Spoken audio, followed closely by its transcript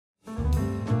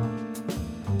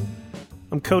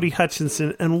I'm Cody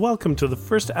Hutchinson, and welcome to the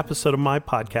first episode of my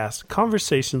podcast,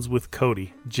 Conversations with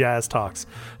Cody, Jazz Talks.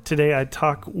 Today I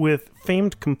talk with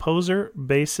famed composer,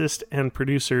 bassist, and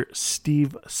producer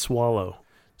Steve Swallow.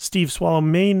 Steve Swallow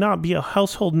may not be a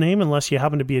household name unless you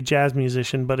happen to be a jazz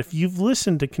musician, but if you've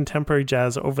listened to contemporary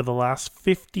jazz over the last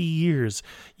 50 years,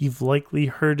 you've likely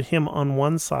heard him on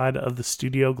one side of the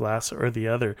studio glass or the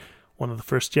other. One of the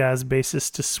first jazz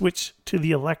bassists to switch to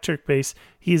the electric bass,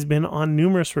 he has been on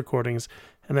numerous recordings,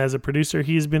 and as a producer,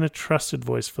 he has been a trusted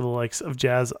voice for the likes of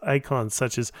jazz icons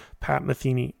such as Pat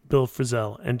Metheny, Bill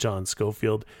Frisell, and John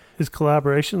Scofield. His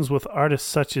collaborations with artists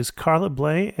such as Carla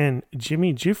Bley and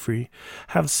Jimmy Giuffre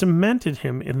have cemented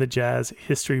him in the jazz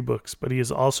history books, but he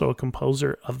is also a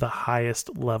composer of the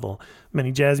highest level.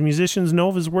 Many jazz musicians know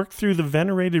of his work through the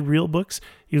venerated Real Books.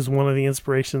 He was one of the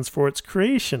inspirations for its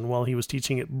creation while he was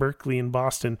teaching at Berklee in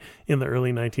Boston in the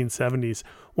early 1970s.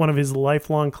 One of his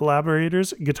lifelong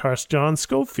collaborators, guitarist John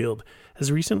Scofield,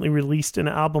 has recently released an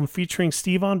album featuring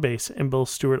Steve on bass and Bill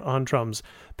Stewart on drums,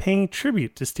 paying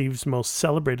tribute to Steve's most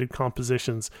celebrated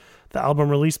compositions. The album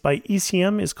released by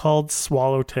ECM is called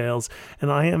Swallow Tales,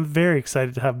 and I am very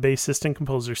excited to have bassist and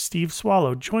composer Steve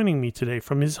Swallow joining me today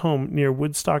from his home near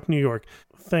Woodstock, New York.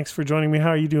 Thanks for joining me. How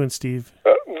are you doing, Steve?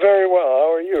 Very well.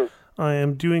 How are you? I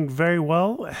am doing very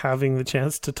well, having the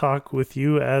chance to talk with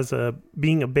you as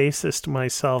being a bassist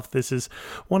myself. This is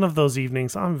one of those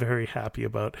evenings I'm very happy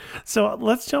about. So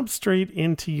let's jump straight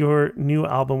into your new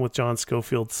album with John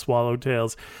Scofield, Swallow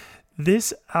Tales.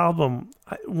 This album,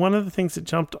 one of the things that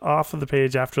jumped off of the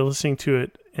page after listening to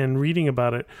it and reading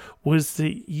about it was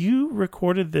that you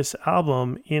recorded this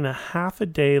album in a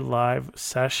half-a-day live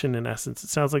session, in essence. It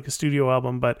sounds like a studio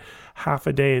album, but half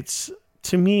a day. It's,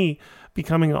 to me,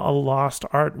 becoming a lost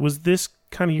art. Was this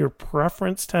kind of your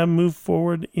preference to move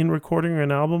forward in recording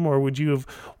an album, or would you have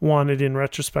wanted, in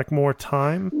retrospect, more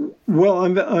time? Well,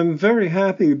 I'm very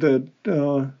happy that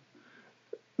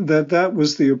that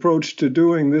was the approach to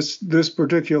doing this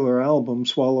particular album,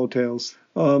 Swallow Tales.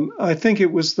 I think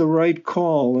it was the right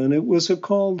call, and it was a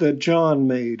call that John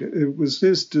made. It was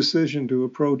his decision to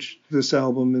approach this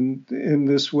album in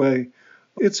this way.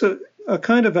 It's a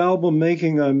kind of album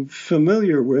making I'm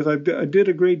familiar with. I did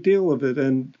a great deal of it,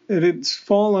 and it's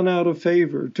fallen out of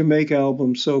favor to make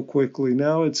albums so quickly.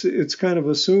 Now it's kind of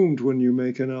assumed when you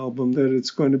make an album that it's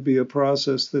going to be a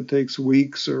process that takes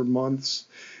weeks or months,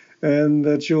 and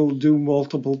that you'll do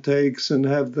multiple takes and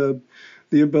have the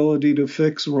ability to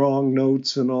fix wrong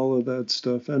notes and all of that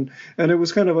stuff. And it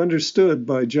was kind of understood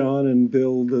by John and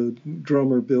Bill, the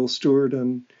drummer Bill Stewart,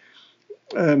 and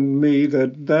me,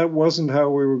 that wasn't how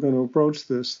we were going to approach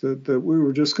this, that we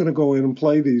were just going to go in and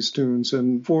play these tunes,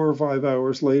 and 4 or 5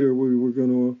 hours later we were going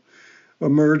to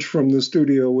emerge from the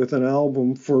studio with an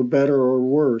album, for better or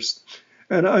worse.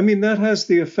 And I mean, that has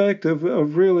the effect of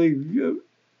really,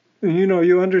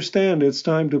 you understand it's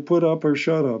time to put up or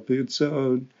shut up. It's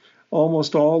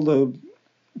almost all the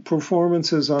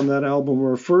performances on that album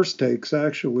were first takes,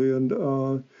 actually, and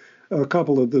a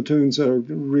couple of the tunes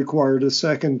required a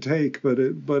second take, but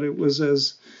it was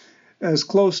as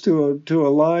close to a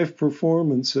live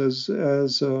performance as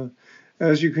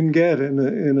you can get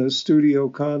in a studio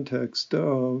context.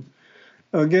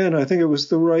 Again, I think it was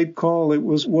the right call. It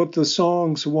was what the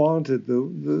songs wanted.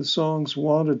 The songs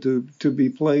wanted to be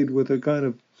played with a kind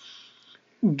of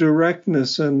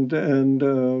directness and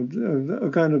a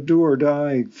kind of do or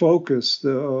die focus.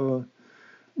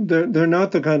 They're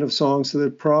not the kind of songs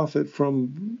that profit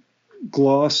from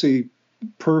glossy,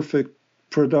 perfect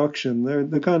production. They're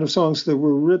the kind of songs that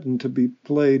were written to be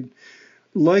played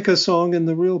like a song in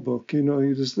the real book.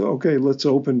 You just, okay, let's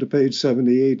open to page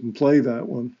 78 and play that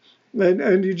one.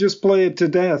 And you just play it to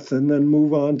death and then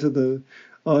move on to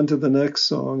the next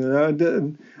song.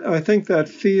 And I think that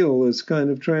feel is kind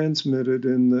of transmitted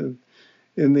in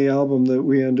the album that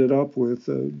we ended up with,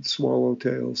 Swallow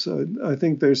Tales. I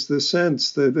think there's the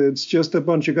sense that it's just a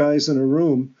bunch of guys in a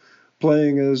room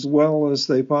playing as well as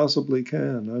they possibly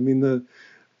can. I mean,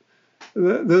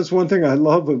 that's one thing I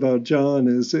love about John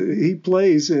is he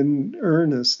plays in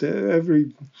earnest.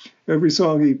 Every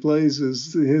song he plays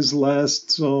is his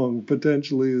last song,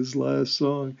 potentially his last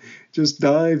song. Just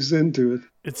dives into it.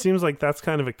 It seems like that's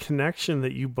kind of a connection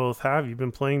that you both have. You've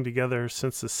been playing together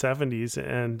since the 70s,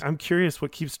 and I'm curious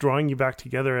what keeps drawing you back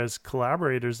together as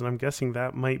collaborators, and I'm guessing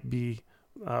that might be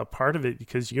part of it,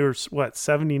 because you're,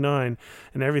 79,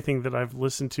 and everything that I've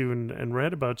listened to and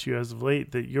read about you as of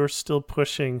late, that you're still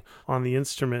pushing on the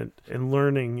instrument and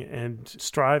learning and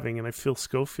striving. And I feel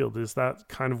Scofield is that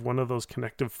kind of one of those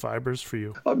connective fibers for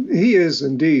you. He is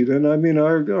indeed. And I mean,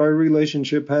 our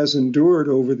relationship has endured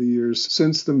over the years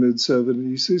since the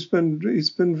mid-70s.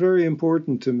 He's been very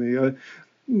important to me.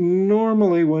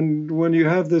 Normally, when you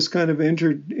have this kind of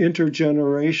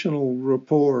intergenerational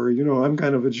rapport, I'm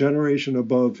kind of a generation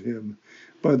above him.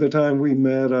 By the time we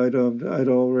met, I'd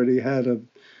already had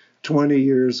 20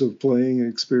 years of playing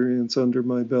experience under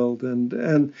my belt,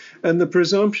 and the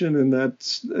presumption in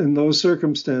those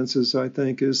circumstances, I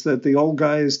think, is that the old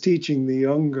guy is teaching the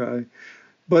young guy.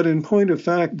 But in point of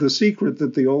fact, the secret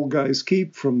that the old guys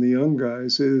keep from the young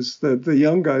guys is that the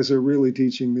young guys are really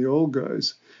teaching the old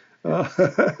guys.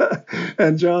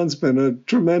 And John's been a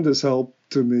tremendous help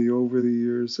to me over the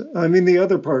years. I mean, the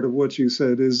other part of what you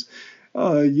said is,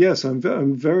 yes,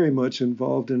 I'm very much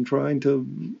involved in trying to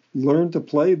learn to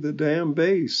play the damn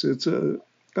bass. It's a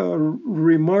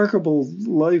remarkable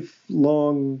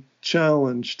lifelong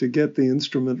challenge to get the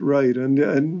instrument right.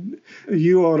 And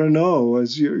you ought to know,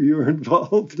 as you're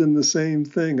involved in the same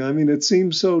thing. I mean, it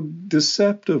seems so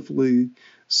deceptively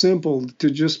simple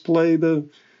to just play the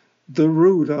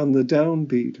root on the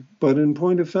downbeat. But in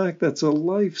point of fact, that's a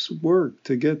life's work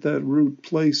to get that root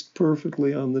placed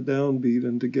perfectly on the downbeat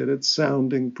and to get it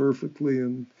sounding perfectly,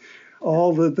 and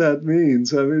all that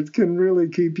means. I mean, it can really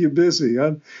keep you busy.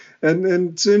 And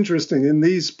it's interesting, in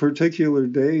these particular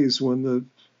days when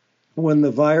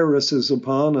the virus is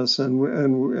upon us and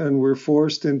we're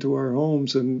forced into our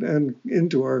homes and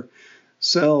into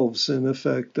ourselves, in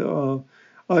effect,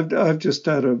 I've just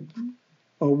had a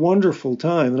wonderful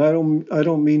time. And I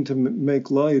don't mean to make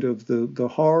light of the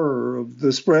horror of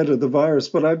the spread of the virus,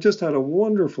 but I've just had a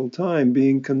wonderful time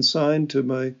being consigned to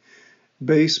my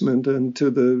basement and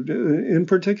in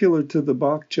particular to the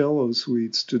Bach cello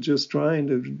suites, to just trying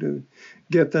to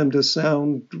get them to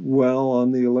sound well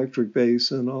on the electric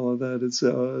bass and all of that.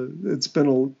 It's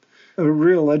been a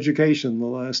real education the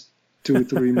last 2 or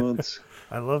 3 months.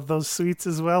 I love those suites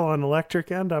as well, on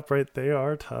electric and upright. They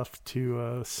are tough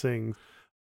to sing.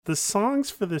 The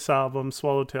songs for this album,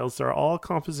 Swallowtails, are all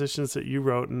compositions that you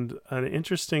wrote, and an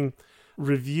interesting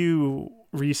review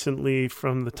recently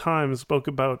from the Times spoke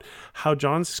about how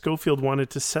John Scofield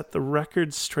wanted to set the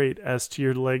record straight as to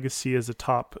your legacy as a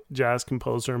top jazz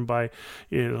composer, and by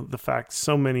the fact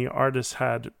so many artists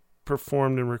had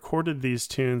performed and recorded these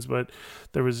tunes, but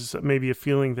there was maybe a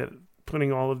feeling that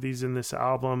putting all of these in this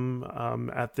album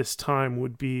at this time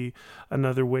would be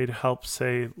another way to help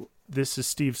say, this is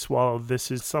Steve Swallow,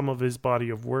 this is some of his body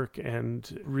of work,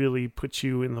 and really put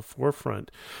you in the forefront.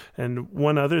 And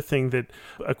one other thing, that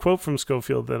a quote from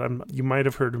Scofield that you might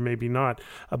have heard or maybe not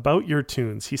about your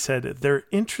tunes, he said, they're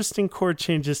interesting chord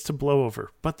changes to blow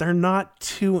over, but they're not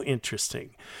too interesting.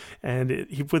 And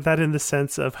he put that in the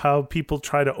sense of how people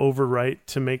try to overwrite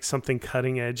to make something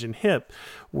cutting edge and hip,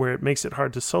 where it makes it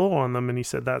hard to solo on them. And he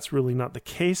said that's really not the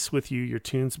case with you. Your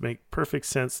tunes make perfect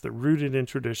sense. They're rooted in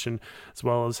tradition, as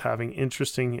well as having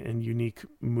interesting and unique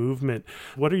movement.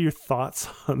 What are your thoughts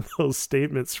on those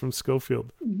statements from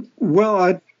Scofield? Well,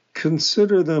 I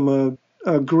consider them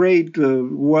a great,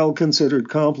 well-considered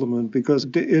compliment, because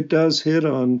it does hit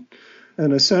on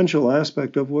an essential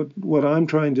aspect of what I'm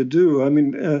trying to do. I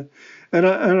mean, and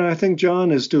I think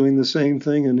John is doing the same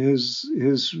thing in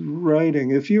his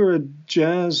writing. If you're a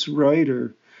jazz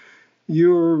writer,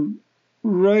 you're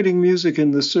writing music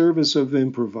in the service of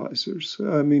improvisers.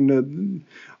 I mean,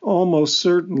 almost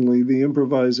certainly the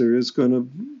improviser is going to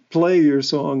play your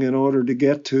song in order to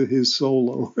get to his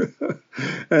solo.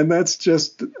 And that's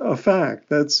just a fact.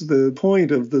 That's the point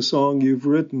of the song you've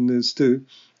written, is to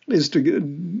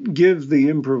give the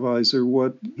improviser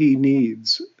what he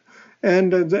needs.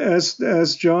 And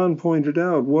as John pointed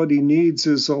out, what he needs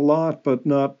is a lot, but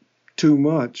not too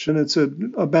much. And it's a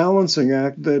balancing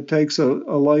act that takes a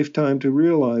lifetime to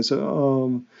realize.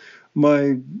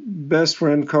 My best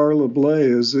friend Carla Bley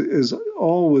has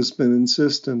always been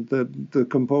insistent that the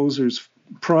composer's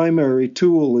primary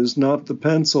tool is not the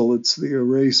pencil, it's the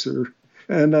eraser.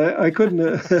 And I couldn't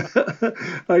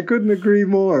I couldn't agree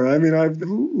more. I mean, I've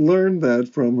learned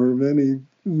that from her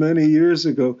many years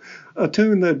ago. A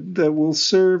tune that will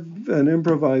serve an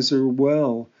improviser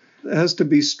well has to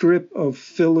be stripped of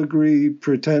filigree,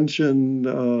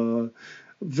 pretension,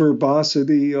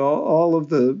 verbosity, all of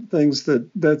the things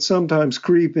that sometimes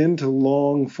creep into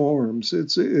long forms.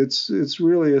 It's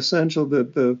really essential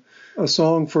that a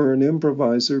song for an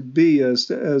improviser be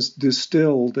as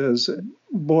distilled, as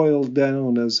boiled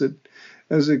down as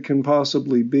as it can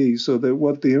possibly be, so that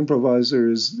what the improviser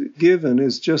is given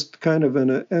is just kind of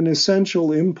an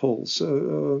essential impulse,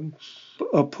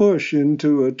 a push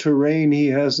into a terrain he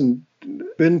hasn't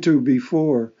been to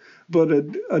before, but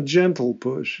a gentle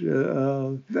push.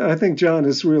 I think John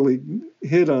has really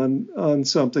hit on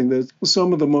something that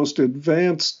some of the most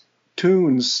advanced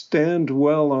tunes stand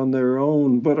well on their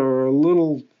own, but are a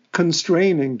little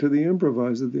constraining to the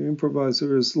improviser. The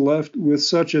improviser is left with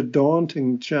such a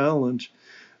daunting challenge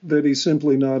that he's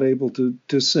simply not able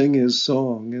to sing his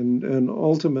song. And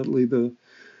ultimately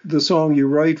the song you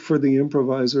write for the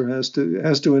improviser has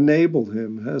to enable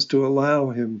him, has to allow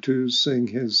him to sing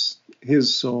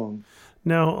his song.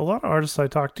 Now, a lot of artists I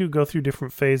talk to go through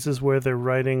different phases where they're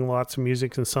writing lots of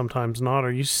music and sometimes not.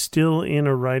 Are you still in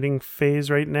a writing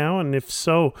phase right now? And if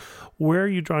so, where are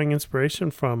you drawing inspiration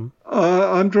from?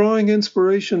 I'm drawing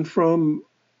inspiration from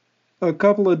a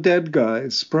couple of dead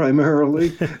guys, primarily.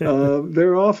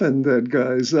 They're often dead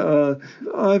guys.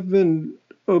 I've been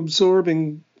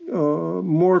absorbing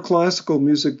more classical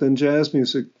music than jazz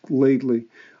music lately.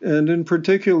 And in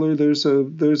particular, there's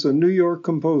a New York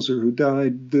composer who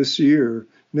died this year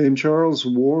named Charles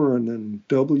Wuorinen,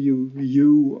 Wuorinen,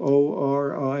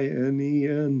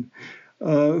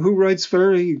 who writes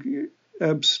very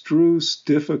abstruse,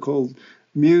 difficult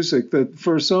music that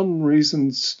for some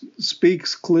reason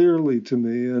speaks clearly to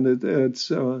me. And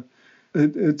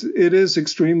it is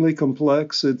extremely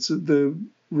complex. It's the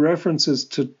references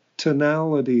to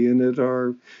tonality in it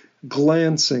are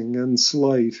glancing and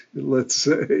slight, let's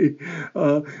say.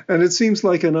 And it seems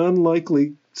like an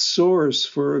unlikely source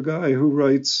for a guy who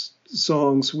writes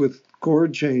songs with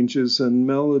chord changes and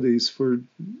melodies for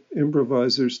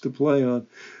improvisers to play on.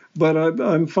 But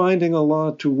I'm finding a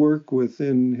lot to work with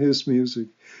in his music.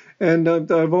 And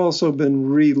I've also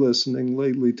been re-listening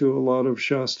lately to a lot of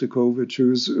Shostakovich,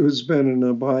 who's been an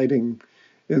abiding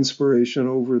inspiration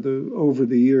over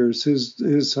the years.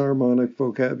 His harmonic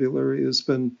vocabulary has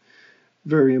been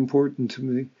very important to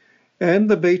me, and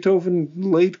the Beethoven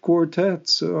late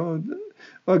quartets.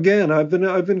 Again, I've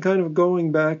been kind of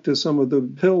going back to some of the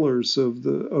pillars of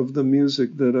the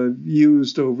music that I've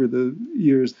used over the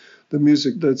years, the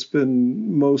music that's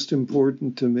been most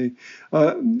important to me.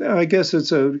 I guess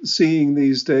it's seeing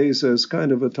these days as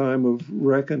kind of a time of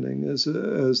reckoning, as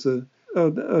a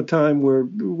time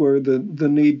where the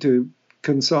need to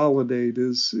consolidate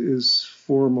is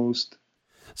foremost.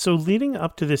 So leading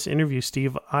up to this interview,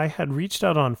 Steve, I had reached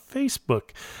out on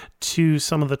Facebook to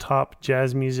some of the top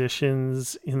jazz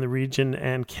musicians in the region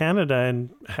and Canada, and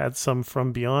had some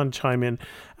from beyond chime in,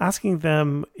 asking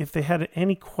them if they had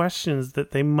any questions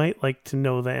that they might like to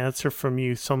know the answer from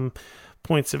you, some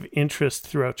points of interest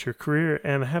throughout your career.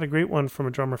 And I had a great one from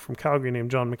a drummer from Calgary named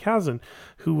John McCaslin,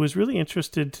 who was really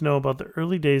interested to know about the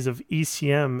early days of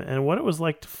ECM and what it was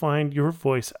like to find your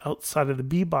voice outside of the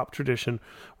bebop tradition,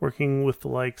 working with the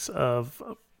likes of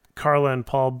Carla and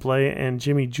Paul Bley and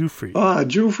Jimmy Giuffre.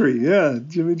 Giuffre, yeah,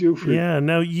 Jimmy Giuffre. Yeah,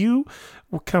 now you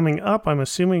were coming up, I'm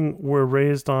assuming, were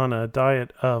raised on a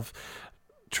diet of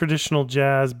traditional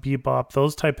jazz, bebop,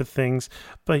 those type of things,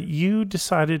 but you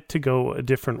decided to go a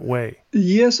different way.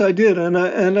 Yes, I did, and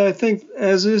I think,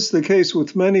 as is the case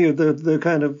with many of the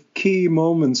kind of key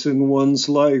moments in one's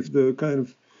life, the kind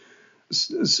of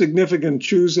significant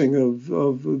choosing of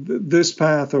this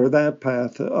path or that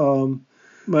path.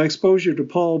 My exposure to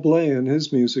Paul Bley and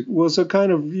his music was a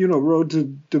kind of, road to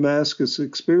Damascus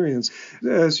experience.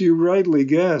 As you rightly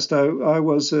guessed, I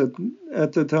was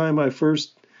at the time I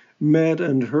first met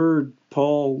and heard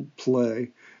Paul play.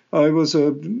 I was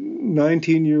a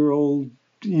 19-year-old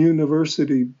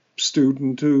university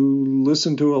student who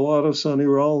listened to a lot of Sonny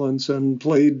Rollins and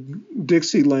played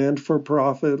Dixieland for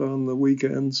profit on the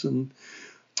weekends. And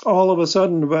all of a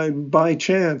sudden, by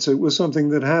chance, it was something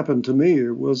that happened to me.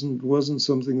 It wasn't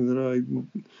something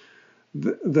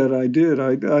that I did.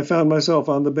 I found myself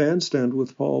on the bandstand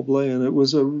with Paul Bley, and it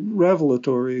was a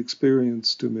revelatory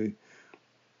experience to me.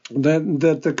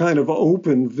 That the kind of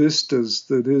open vistas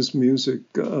that his music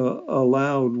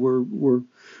allowed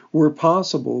were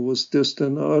possible was just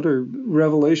an utter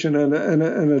revelation and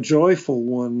a joyful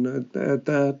one at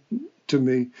that to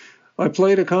me. I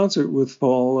played a concert with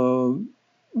Paul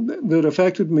that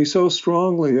affected me so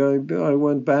strongly. I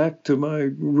went back to my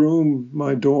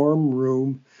dorm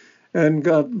room, and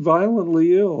got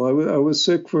violently ill. I was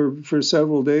sick for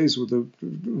several days with a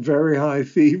very high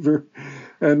fever.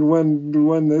 And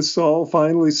when this all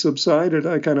finally subsided,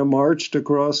 I kind of marched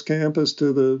across campus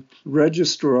to the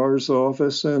registrar's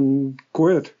office and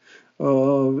quit,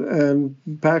 and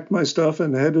packed my stuff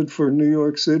and headed for New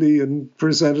York City and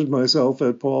presented myself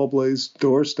at Paul Bley's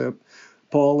doorstep.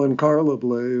 Paul and Carla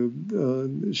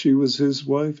Bley. She was his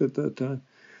wife at that time.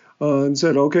 And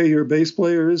said, okay, your bass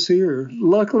player is here.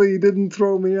 Luckily, he didn't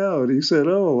throw me out. He said,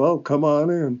 oh, well, come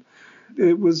on in.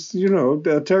 It was,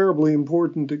 a terribly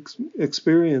important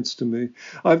experience to me.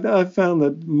 I've found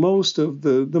that most of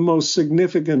the most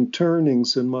significant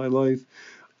turnings in my life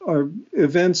are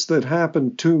events that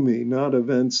happened to me, not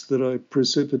events that I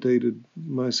precipitated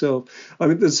myself. I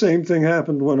mean, the same thing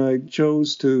happened when I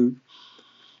chose to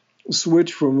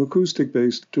switch from acoustic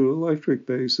bass to electric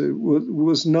bass. It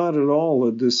was not at all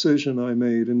a decision I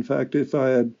made. In fact, if I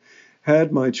had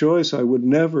had my choice, I would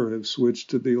never have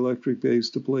switched to the electric bass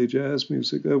to play jazz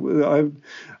music. I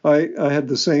had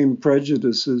the same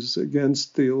prejudices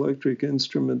against the electric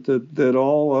instrument that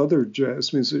all other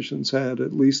jazz musicians had,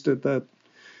 at least at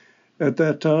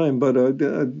that time. But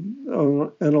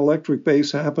an electric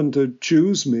bass happened to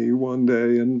choose me one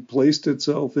day and placed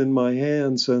itself in my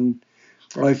hands, and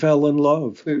I fell in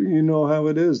love. You know how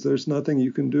it is. There's nothing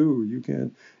you can do. You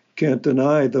can't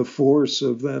deny the force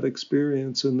of that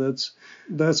experience, and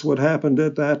that's what happened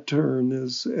at that turn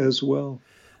as well.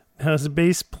 Now, as a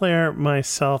bass player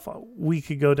myself, we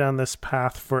could go down this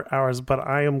path for hours, but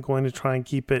I am going to try and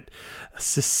keep it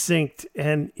succinct.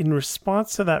 And in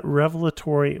response to that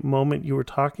revelatory moment you were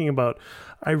talking about,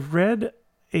 I read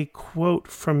a quote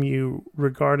from you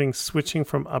regarding switching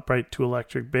from upright to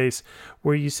electric bass,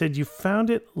 where you said you found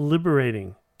it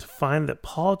liberating to find that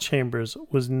Paul Chambers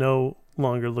was no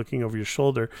longer looking over your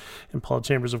shoulder. And Paul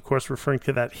Chambers, of course, referring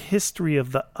to that history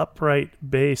of the upright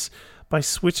bass. By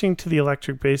switching to the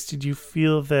electric bass, did you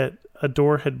feel that a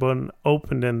door had been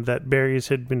opened and that barriers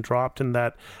had been dropped and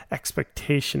that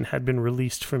expectation had been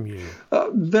released from you?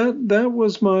 That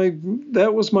was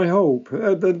my hope.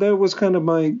 That was kind of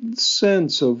my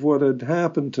sense of what had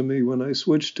happened to me when I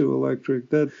switched to electric.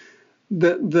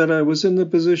 That I was in the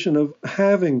position of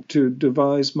having to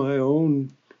devise my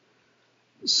own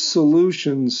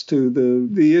solutions to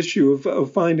the issue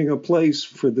of finding a place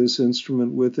for this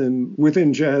instrument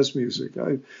within jazz music.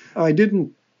 I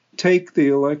didn't take the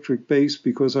electric bass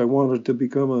because I wanted to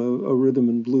become a rhythm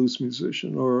and blues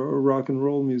musician or a rock and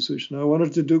roll musician. I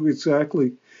wanted to do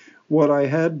exactly what I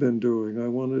had been doing. I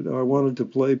wanted to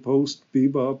play post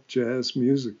bebop jazz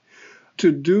music.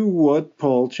 To do what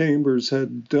Paul Chambers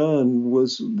had done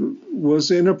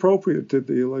was inappropriate to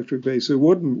the electric bass. It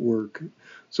wouldn't work.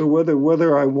 So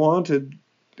whether I wanted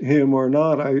him or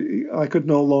not, I could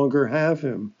no longer have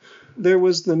him. There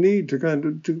was the need to kind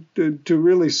of to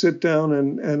really sit down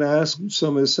and ask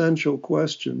some essential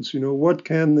questions. What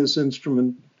can this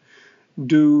instrument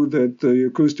do that the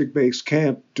acoustic bass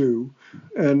can't do?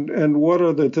 And what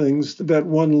are the things that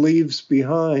one leaves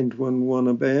behind when one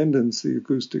abandons the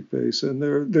acoustic bass? And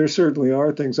there certainly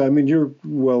are things. I mean, you're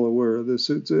well aware of this.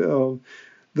 It's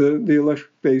the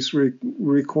electric bass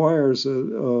requires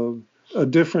a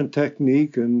different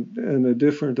technique and a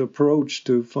different approach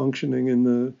to functioning in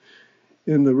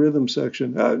the rhythm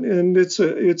section, and it's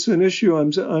an issue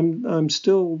I'm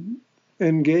still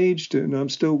engaged in. I'm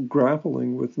still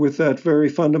grappling with that very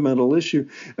fundamental issue.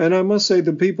 And I must say,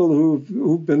 the people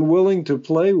who've been willing to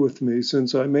play with me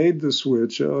since I made the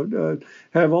switch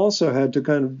have also had to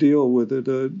kind of deal with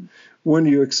it. When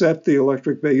you accept the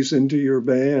electric bass into your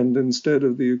band instead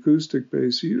of the acoustic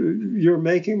bass, you're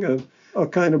making a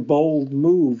kind of bold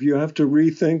move. You have to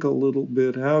rethink a little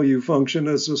bit how you function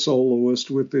as a soloist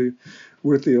with the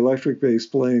electric bass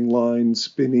playing lines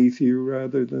beneath you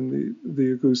rather than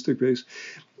the acoustic bass.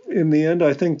 In the end,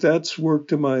 I think that's worked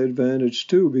to my advantage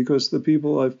too, because the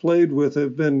people I've played with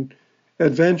have been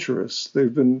adventurous.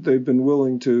 They've been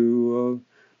willing to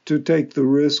take the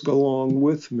risk along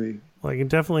with me. Well, I can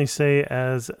definitely say,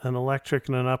 as an electric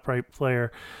and an upright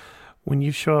player, when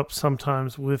you show up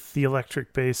sometimes with the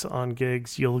electric bass on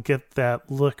gigs, you'll get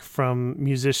that look from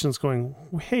musicians going,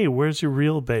 hey, where's your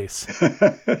real bass?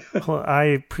 Well, I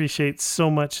appreciate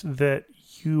so much that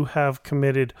you have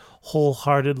committed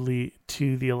wholeheartedly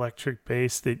to the electric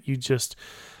bass, that you just,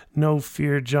 no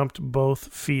fear, jumped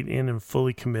both feet in and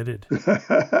fully committed.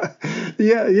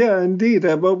 Yeah, indeed.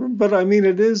 But I mean,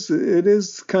 it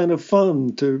is kind of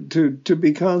fun to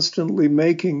be constantly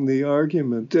making the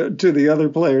argument to the other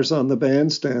players on the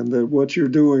bandstand that what you're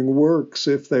doing works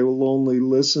if they will only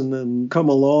listen and come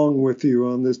along with you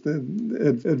on this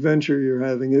adventure you're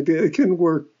having. It can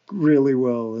work really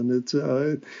well, and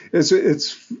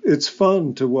it's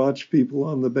fun to watch people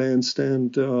on the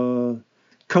bandstand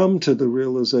come to the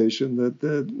realization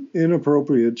that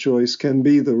inappropriate choice can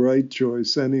be the right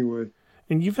choice anyway.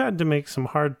 And you've had to make some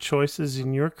hard choices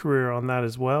in your career on that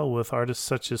as well, with artists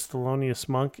such as Thelonious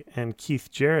Monk and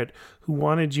Keith Jarrett, who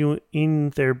wanted you in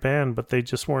their band, but they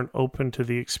just weren't open to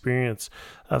the experience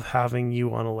of having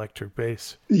you on electric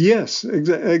bass. Yes,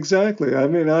 exactly. I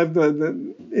mean,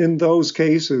 in those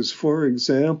cases, for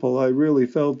example, I really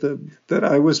felt that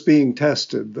I was being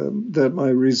tested, that my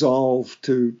resolve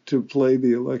to play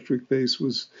the electric bass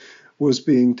was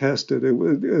being tested. It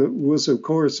was, of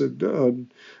course,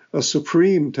 a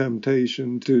supreme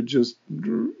temptation to just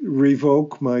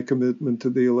revoke my commitment to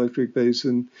the electric bass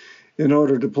in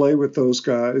order to play with those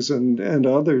guys and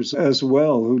others as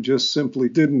well, who just simply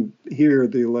didn't hear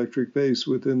the electric bass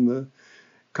within the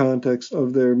context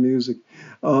of their music.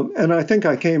 And I think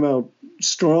I came out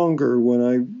stronger when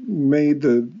I made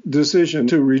the decision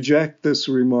to reject this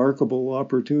remarkable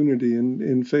opportunity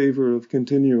in favor of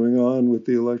continuing on with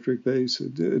the electric bass.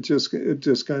 It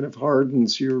just kind of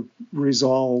hardens your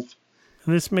resolve.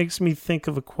 And this makes me think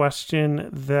of a question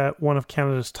that one of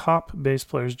Canada's top bass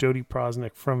players, Jody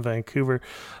Prosnick from Vancouver,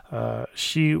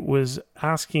 she was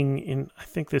asking, and I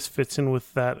think this fits in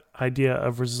with that idea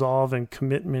of resolve and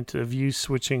commitment of you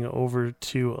switching over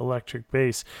to electric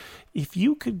bass. If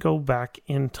you could go back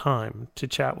in time to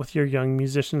chat with your young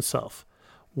musician self,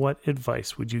 what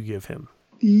advice would you give him?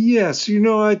 Yes,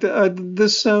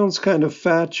 this sounds kind of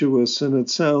fatuous, and it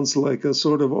sounds like a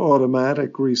sort of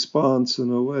automatic response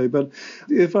in a way. But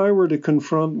if I were to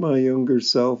confront my younger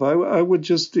self, I would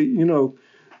just,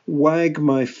 wag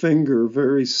my finger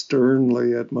very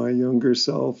sternly at my younger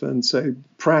self and say,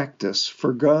 practice,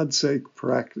 for God's sake,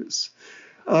 practice.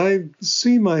 I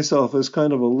see myself as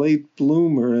kind of a late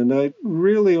bloomer, and I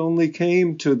really only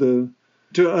came to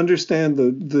understand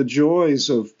the joys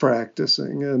of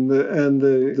practicing and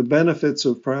the benefits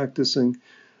of practicing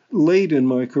late in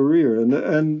my career.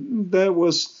 And that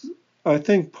was, I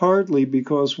think, partly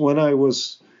because when I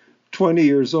was 20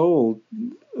 years old,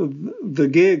 the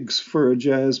gigs for a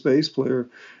jazz bass player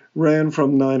ran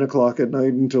from 9 o'clock at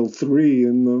night until 3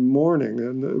 in the morning.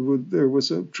 And there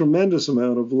was a tremendous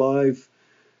amount of live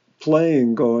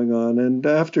playing going on. And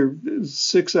after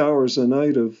 6 hours a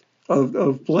night of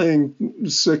playing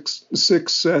six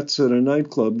sets at a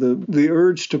nightclub, the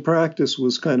urge to practice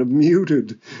was kind of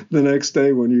muted. The next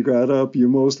day when you got up, you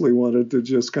mostly wanted to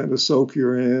just kind of soak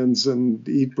your hands and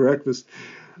eat breakfast.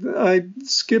 I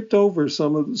skipped over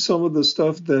some of the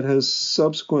stuff that has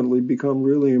subsequently become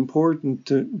really important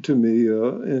to me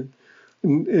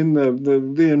in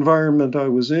the environment I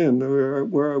was in,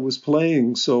 where I was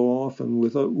playing so often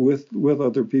with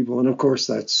other people. And of course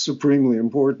that's supremely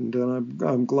important, and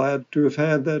I'm glad to have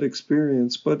had that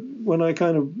experience. But when I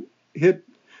kind of hit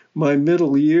my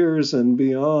middle years and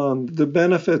beyond, the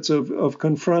benefits of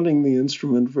confronting the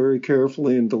instrument very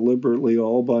carefully and deliberately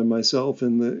all by myself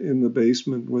in the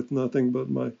basement with nothing but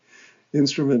my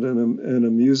instrument and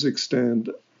a music stand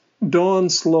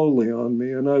dawned slowly on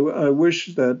me. And I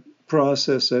wish that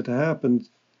process had happened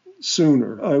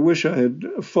sooner. I wish I had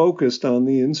focused on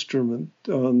the instrument,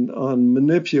 on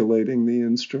manipulating the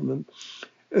instrument,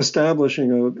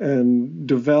 establishing and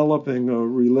developing a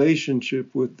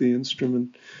relationship with the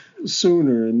instrument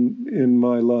sooner in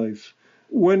my life.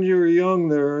 When you're young,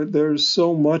 there's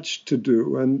so much to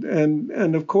do,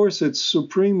 and of course it's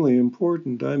supremely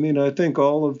important. I mean, I think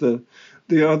all of the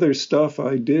other stuff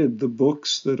I did, the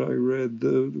books that I read,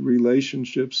 the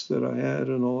relationships that I had,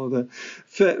 and all of that,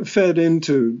 fed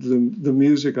into the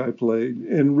music I played,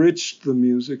 enriched the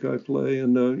music I play,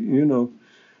 and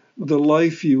the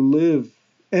life you live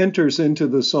enters into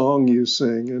the song you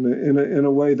sing in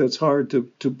a way that's hard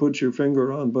to put your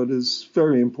finger on, but is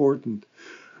very important.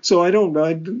 So I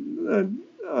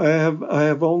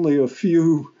have only a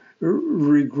few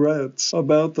regrets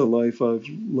about the life I've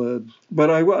led. But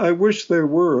I wish there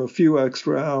were a few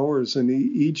extra hours in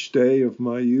each day of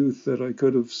my youth that I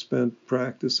could have spent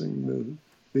practicing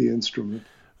the instrument.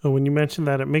 When you mention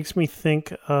that, it makes me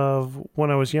think of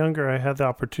when I was younger, I had the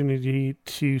opportunity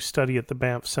to study at the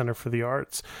Banff Centre for the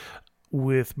Arts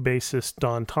with bassist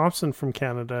Don Thompson from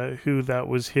Canada, who that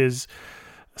was his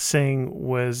saying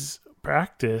was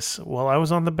practice. Well, I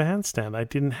was on the bandstand. I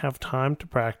didn't have time to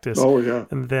practice. Oh, yeah.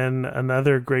 And then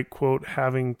another great quote,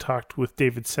 having talked with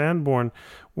David Sanborn,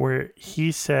 where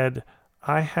he said,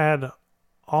 I had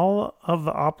all of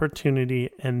the opportunity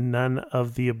and none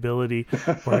of the ability.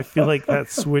 Where I feel like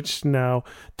that switched now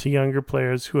to younger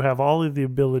players who have all of the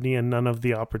ability and none of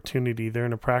the opportunity. They're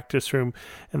in a practice room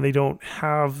and they don't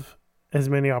have as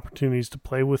many opportunities to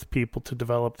play with people to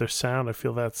develop their sound. I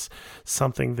feel that's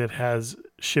something that has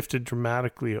shifted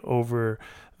dramatically over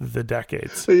the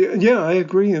decades. Yeah, I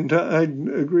agree. I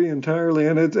agree entirely.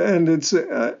 And it's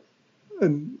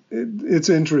And it's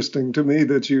interesting to me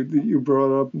that you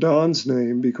brought up Don's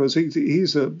name, because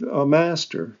he's a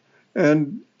master.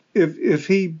 And if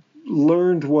he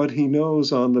learned what he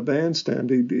knows on the bandstand,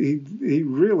 he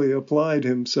really applied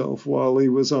himself while he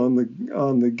was on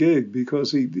the gig,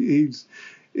 because he's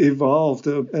evolved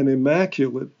an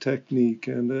immaculate technique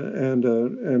and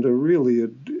a really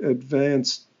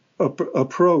advanced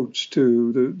approach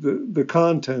to the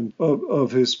content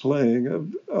of his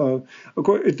playing. Of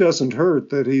course, it doesn't hurt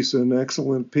that he's an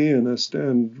excellent pianist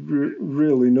and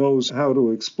really knows how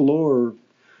to explore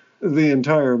the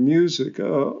entire music.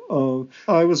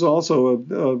 I was also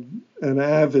an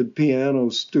avid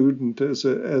piano student as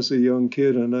a young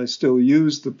kid, and I still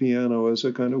use the piano as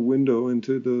a kind of window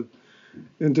into the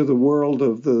world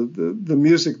of the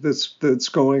music that's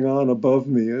going on above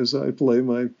me as I play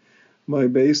my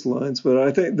bass lines. But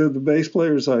I think the bass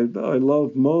players I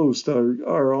love most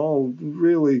are all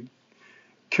really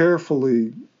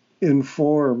carefully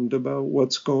informed about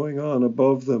what's going on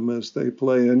above them as they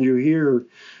play, and you hear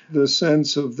the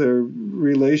sense of their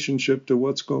relationship to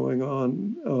what's going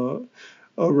on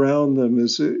around them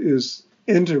is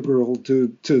integral to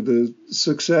the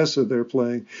success of their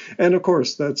playing. And of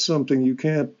course, that's something you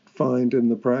can't find in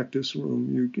the practice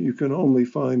room. You can only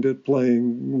find it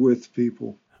playing with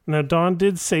people. Now, Don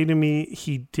did say to me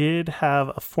he did have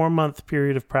a 4-month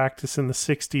period of practice in the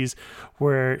 60s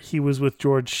where he was with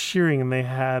George Shearing, and they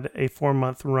had a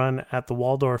 4-month run at the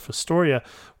Waldorf Astoria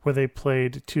where they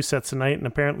played 2 sets a night. And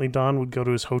apparently Don would go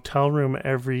to his hotel room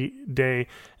every day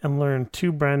and learn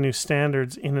 2 brand new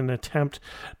standards in an attempt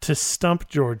to stump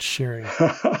George Shearing.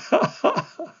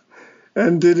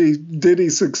 And did he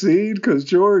succeed? Because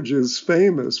George is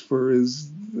famous for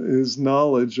his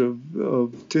knowledge of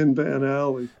Tin Pan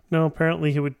Alley. No,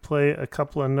 apparently he would play a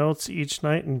couple of notes each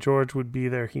night, and George would be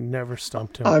there. He never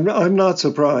stumped him. I'm not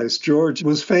surprised. George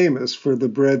was famous for the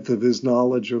breadth of his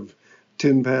knowledge of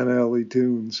Tin Pan Alley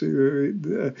tunes.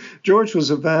 George was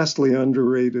a vastly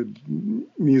underrated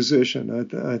musician.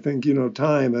 I think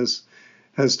time has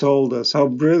told us how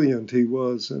brilliant he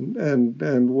was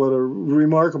and what a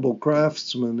remarkable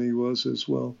craftsman he was as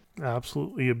well.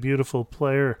 Absolutely a beautiful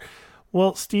player.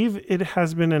 Well, Steve, it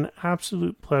has been an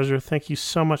absolute pleasure. Thank you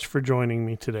so much for joining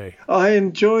me today. I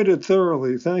enjoyed it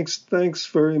thoroughly. Thanks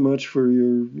very much for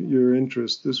your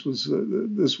interest. This was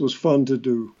fun to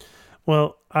do.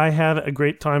 Well, I had a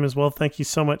great time as well. Thank you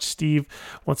so much, Steve.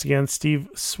 Once again, Steve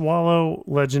Swallow,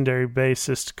 legendary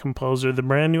bassist, composer. The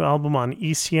brand new album on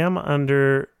ECM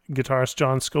under guitarist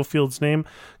John Schofield's name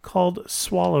called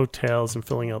Swallow Tales, and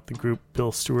filling out the group,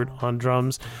 Bill Stewart on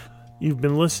drums. You've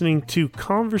been listening to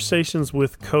Conversations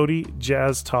with Cody,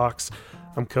 Jazz Talks.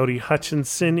 I'm Cody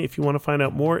Hutchinson. If you want to find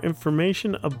out more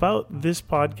information about this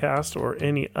podcast or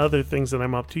any other things that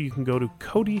I'm up to, you can go to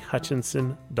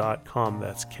codyhutchinson.com.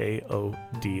 That's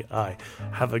Kodi.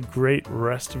 Have a great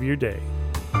rest of your day.